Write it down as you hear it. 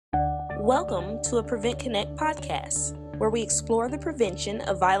Welcome to a PreventConnect podcast, where we explore the prevention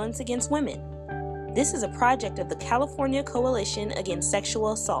of violence against women. This is a project of the California Coalition Against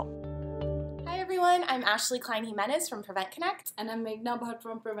Sexual Assault. Hi everyone, I'm Ashley Klein-Jimenez from PreventConnect. And I'm Meghna Bhatt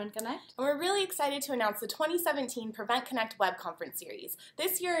from PreventConnect. And we're really excited to announce the 2017 PreventConnect web conference series.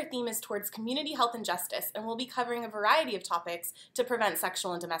 This year our theme is towards community health and justice, and we'll be covering a variety of topics to prevent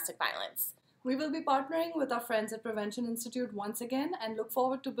sexual and domestic violence. We will be partnering with our friends at Prevention Institute once again and look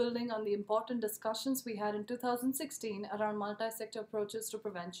forward to building on the important discussions we had in 2016 around multi-sector approaches to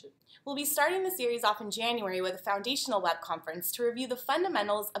prevention. We'll be starting the series off in January with a foundational web conference to review the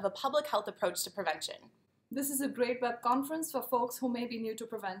fundamentals of a public health approach to prevention. This is a great web conference for folks who may be new to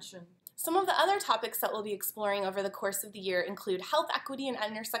prevention. Some of the other topics that we'll be exploring over the course of the year include health equity and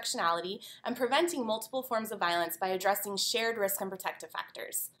intersectionality and preventing multiple forms of violence by addressing shared risk and protective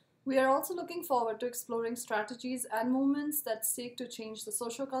factors. We are also looking forward to exploring strategies and movements that seek to change the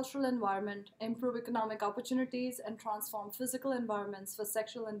socio-cultural environment, improve economic opportunities, and transform physical environments for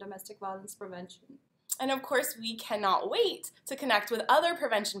sexual and domestic violence prevention. And of course, we cannot wait to connect with other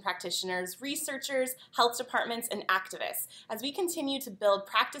prevention practitioners, researchers, health departments, and activists as we continue to build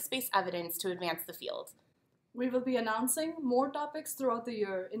practice-based evidence to advance the field. We will be announcing more topics throughout the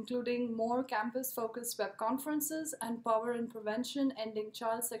year, including more campus-focused web conferences and Power in Prevention Ending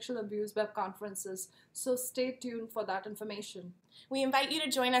Child Sexual Abuse web conferences, so stay tuned for that information. We invite you to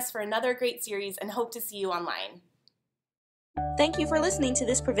join us for another great series and hope to see you online. Thank you for listening to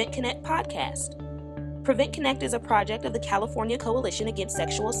this PreventConnect podcast. PreventConnect is a project of the California Coalition Against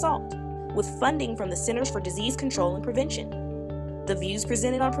Sexual Assault, with funding from the Centers for Disease Control and Prevention. The views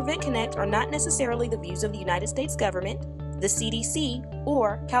presented on PreventConnect are not necessarily the views of the United States government, the CDC,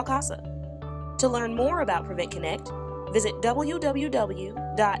 or CalCASA. To learn more about PreventConnect, visit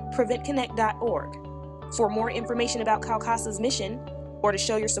www.preventconnect.org. For more information about CalCASA's mission, or to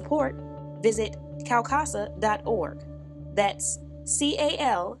show your support, visit calcasa.org. That's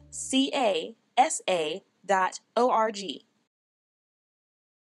CalCasa.org.